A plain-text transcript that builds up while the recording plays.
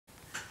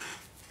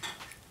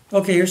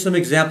Okay, here's some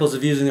examples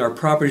of using our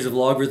properties of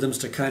logarithms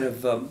to kind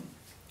of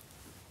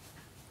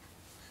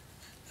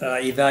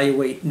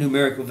evaluate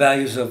numerical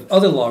values of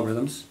other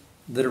logarithms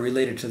that are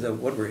related to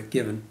what we're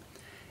given.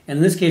 And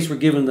in this case, we're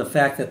given the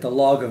fact that the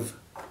log of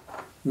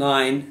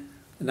 9,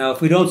 now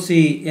if we don't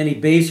see any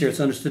base here,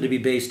 it's understood to be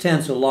base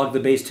 10, so log the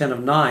base 10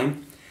 of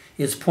 9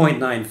 is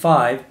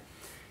 0.95,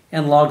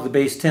 and log the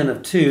base 10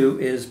 of 2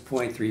 is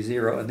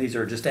 0.30, and these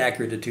are just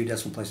accurate to 2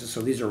 decimal places, so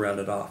these are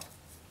rounded off.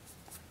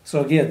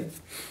 So again,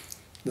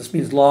 this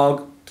means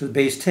log to the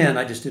base 10.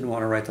 I just didn't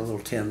want to write the little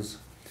 10s.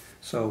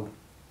 So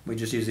we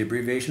just use the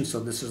abbreviation. So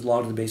this is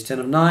log to the base 10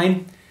 of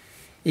 9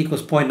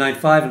 equals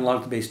 0.95, and log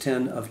to the base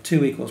 10 of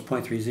 2 equals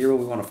 0.30.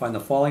 We want to find the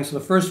following. So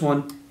the first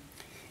one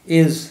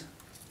is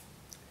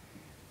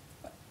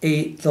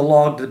the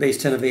log to the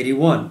base 10 of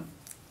 81.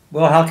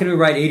 Well, how can we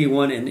write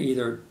 81 in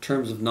either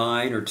terms of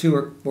 9 or 2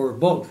 or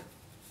both?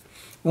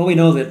 Well, we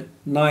know that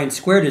 9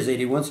 squared is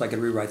 81, so I can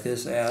rewrite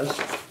this as...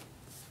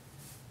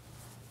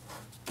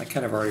 I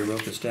kind of already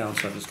wrote this down,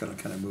 so I'm just going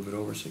to kind of move it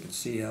over so you can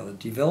see how it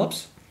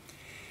develops.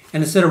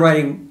 And instead of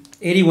writing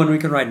 81, we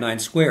can write 9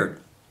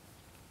 squared.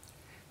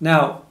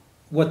 Now,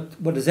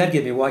 what does that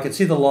give me? Well, I can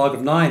see the log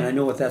of 9. I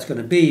know what that's going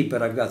to be,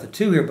 but I've got the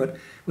 2 here. But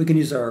we can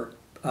use our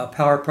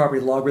power property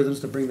logarithms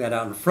to bring that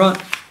out in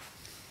front.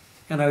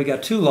 And now we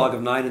got 2 log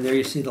of 9, and there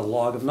you see the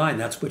log of 9.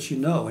 That's what you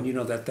know, and you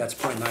know that that's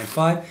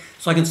 0.95.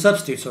 So I can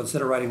substitute. So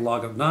instead of writing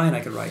log of 9, I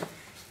can write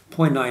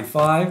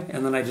 0.95,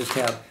 and then I just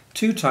have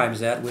 2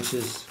 times that, which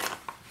is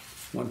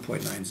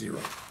 1.90. Let's see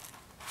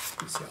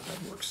how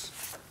that works.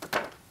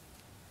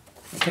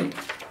 Okay.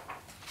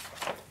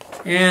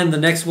 And the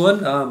next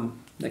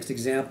one, next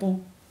example.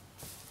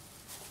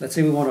 Let's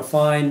say we want to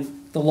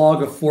find the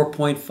log of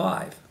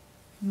 4.5.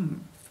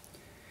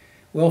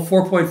 Well,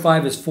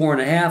 4.5 is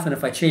 4.5, and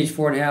if I change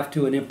 4.5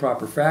 to an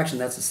improper fraction,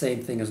 that's the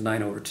same thing as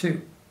 9 over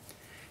 2.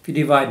 If you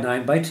divide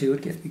 9 by 2, you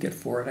get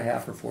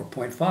 4.5 or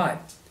 4.5.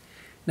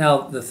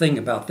 Now, the thing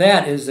about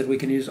that is that we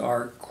can use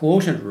our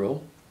quotient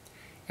rule,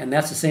 and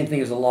that's the same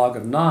thing as a log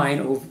of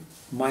 9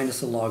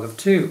 minus a log of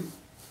 2.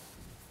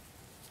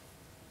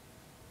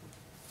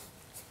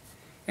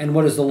 And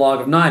what is the log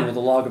of 9? Well, the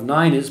log of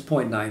 9 is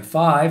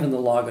 0.95, and the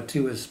log of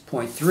 2 is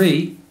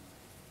 0.3.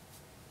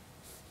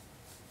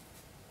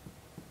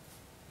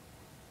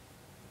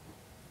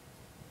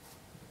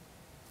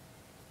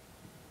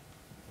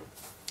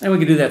 And we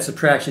can do that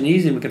subtraction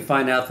easy, and we can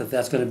find out that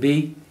that's going to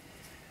be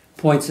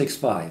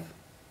 0.65.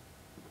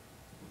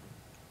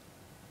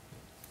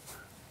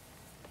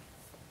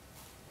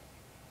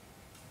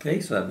 Okay,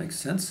 so that makes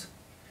sense.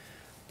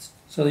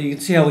 So you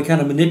can see how we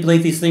kind of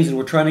manipulate these things, and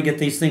we're trying to get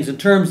these things in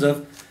terms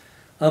of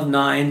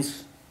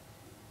 9s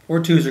or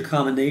 2s or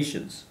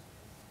combinations.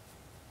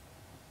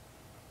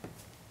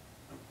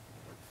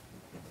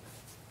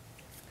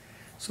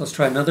 So let's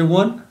try another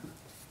one.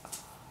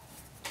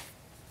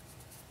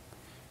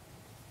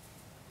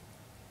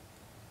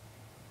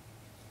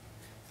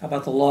 How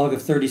about the log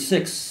of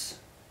 36?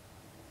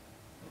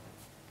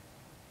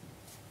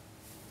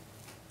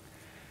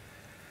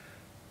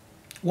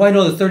 Well, I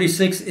know that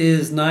 36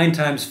 is 9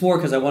 times 4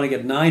 because I want to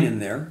get 9 in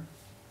there.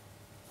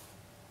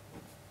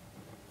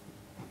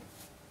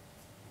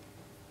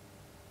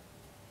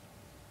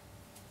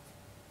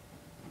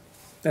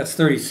 That's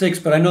 36,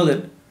 but I know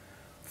that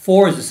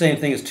 4 is the same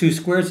thing as 2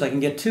 squared, so I can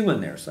get 2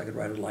 in there. So I could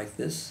write it like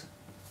this.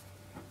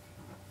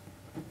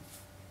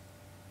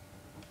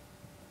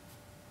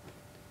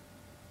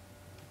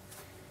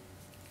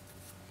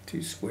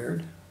 Two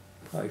squared.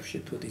 Probably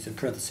should put these in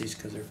parentheses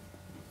because they're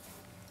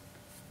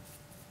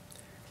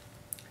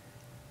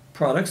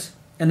products.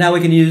 And now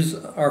we can use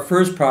our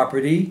first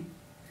property,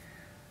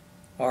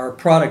 our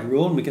product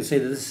rule, and we can say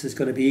that this is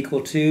going to be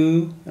equal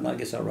to, and I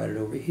guess I'll write it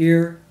over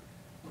here,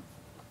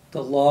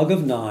 the log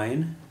of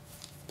 9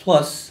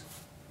 plus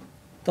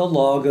the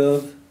log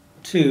of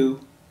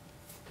 2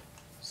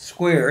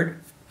 squared.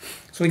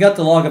 So we got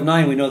the log of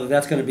 9, we know that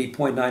that's going to be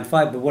 0.95,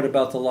 but what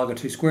about the log of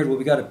 2 squared? Well,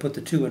 we got to put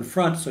the 2 in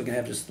front, so we can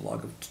have just the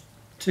log of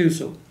 2.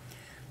 So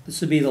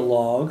this would be the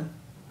log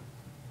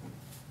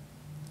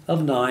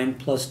of 9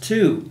 plus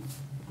 2.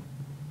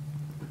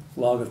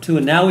 Log of 2.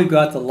 And now we've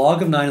got the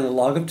log of 9 and the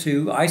log of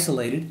 2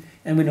 isolated,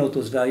 and we know what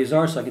those values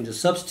are, so I can just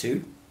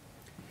substitute.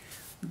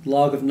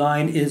 Log of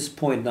 9 is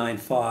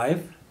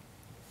 0.95.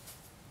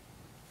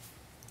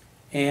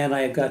 And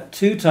I have got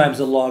 2 times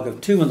the log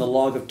of 2, and the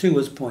log of 2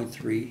 is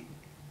 0.30.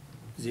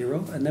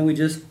 And then we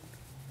just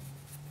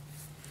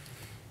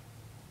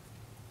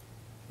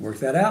work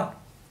that out.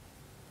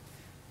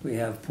 We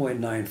have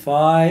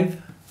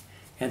 0.95,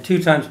 and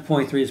 2 times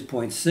 0.3 is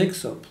 0.6,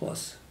 so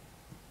plus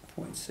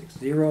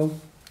 0.60.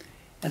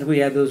 And if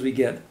we add those, we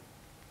get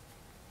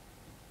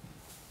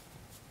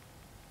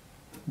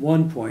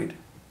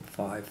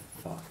 1.55.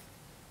 All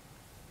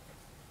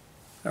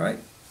right.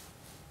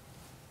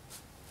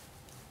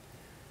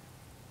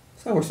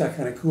 So that works out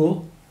kind of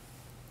cool.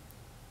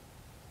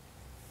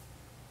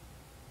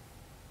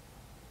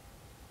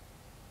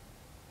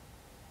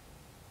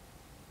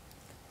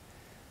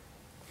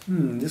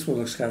 This one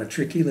looks kind of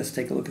tricky. Let's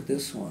take a look at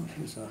this one.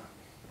 Here's a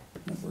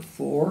number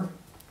 4.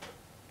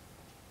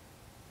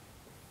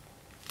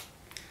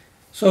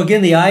 So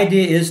again, the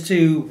idea is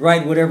to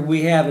write whatever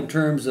we have in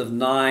terms of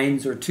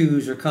 9s or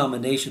 2s or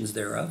combinations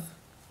thereof.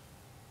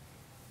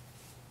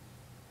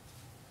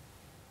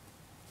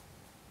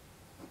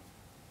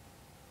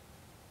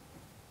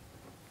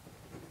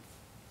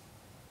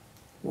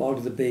 Log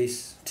to the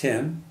base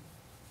 10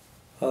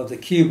 of the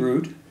cube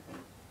root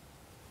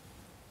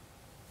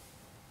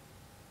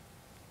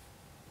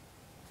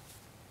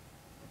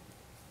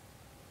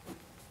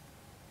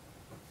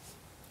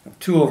of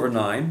 2 over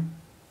 9.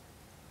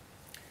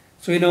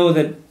 So we know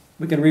that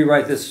we can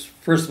rewrite this,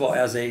 first of all,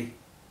 as a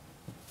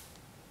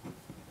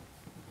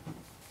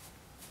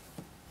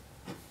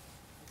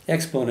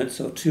exponent,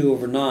 so 2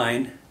 over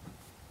 9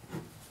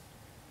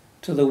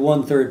 to the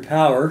 1/3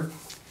 power,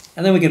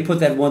 and then we can put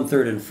that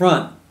 1/3 in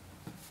front.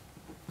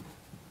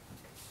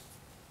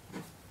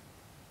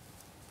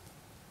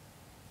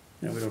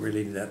 And we don't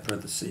really need that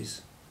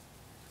parentheses.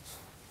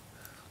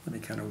 Let me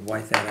kind of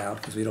white that out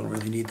because we don't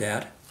really need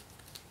that.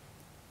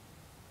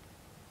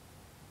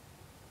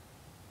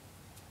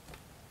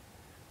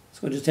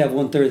 So we'll just have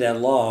 1/3 that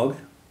log.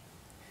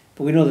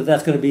 But we know that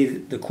that's going to be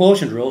the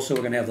quotient rule, so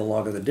we're going to have the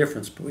log of the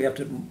difference. But we have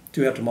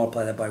to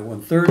multiply that by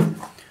 1/3. So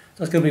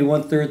that's going to be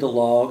 1/3 the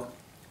log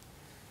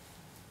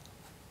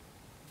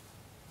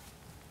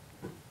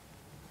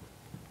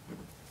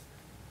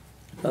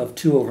of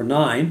 2 over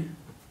 9.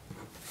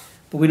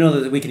 But we know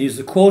that we can use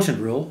the quotient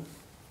rule.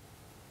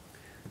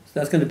 So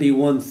that's going to be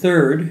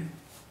 1/3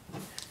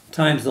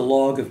 times the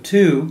log of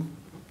 2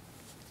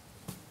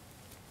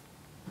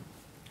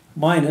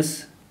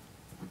 minus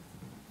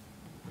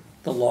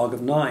the log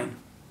of 9.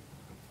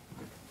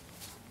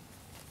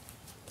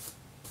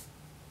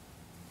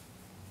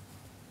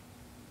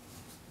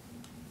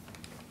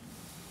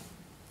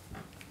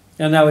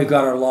 And now we've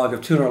got our log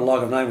of 2 and our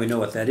log of 9. We know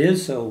what that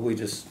is, so we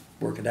just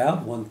work it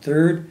out.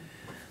 1/3.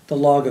 The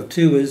log of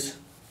 2 is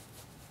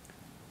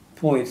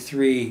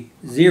 0.30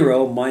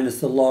 minus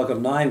the log of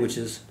 9, which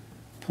is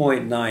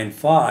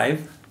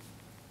 0.95.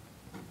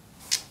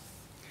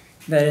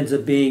 That ends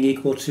up being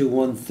equal to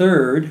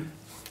 1/3.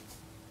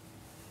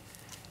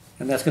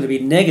 And that's going to be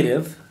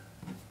negative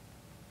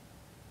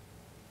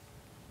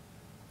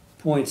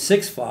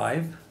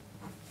 0.65.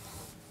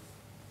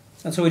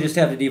 And so we just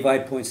have to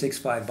divide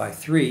 0.65 by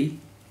 3.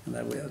 And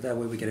that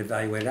way we can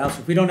evaluate it out. So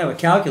if we don't have a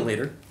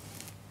calculator,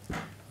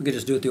 we can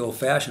just do it the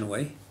old-fashioned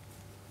way.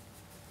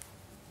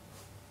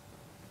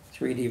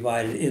 3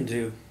 divided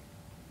into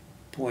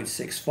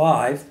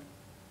 0.65.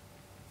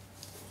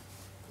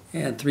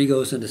 And 3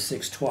 goes into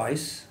 6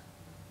 twice.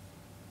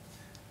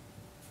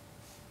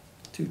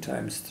 2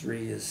 times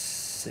 3 is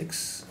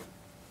 6.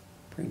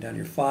 Bring down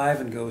your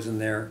 5 and goes in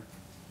there.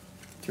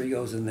 3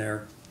 goes in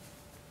there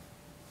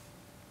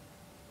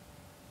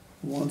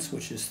once,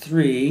 which is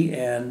 3,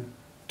 and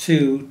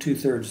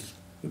 2/3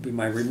 would be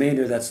my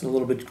remainder. That's a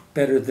little bit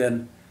better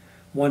than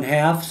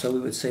 1/2, so we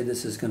would say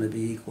this is going to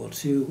be equal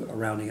to,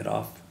 rounding it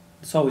off.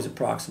 It's always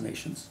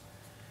approximations.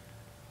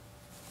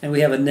 And we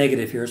have a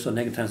negative here, so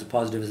negative times a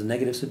positive is a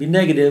negative, so it would be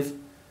negative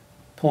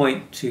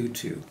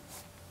 0.22.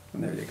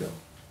 And there you go.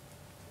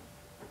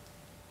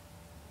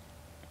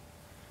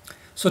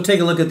 So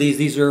take a look at these.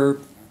 These are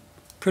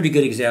pretty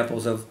good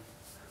examples of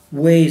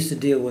ways to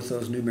deal with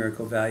those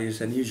numerical values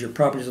and use your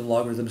properties of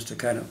logarithms to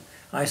kind of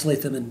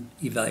isolate them and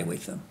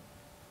evaluate them.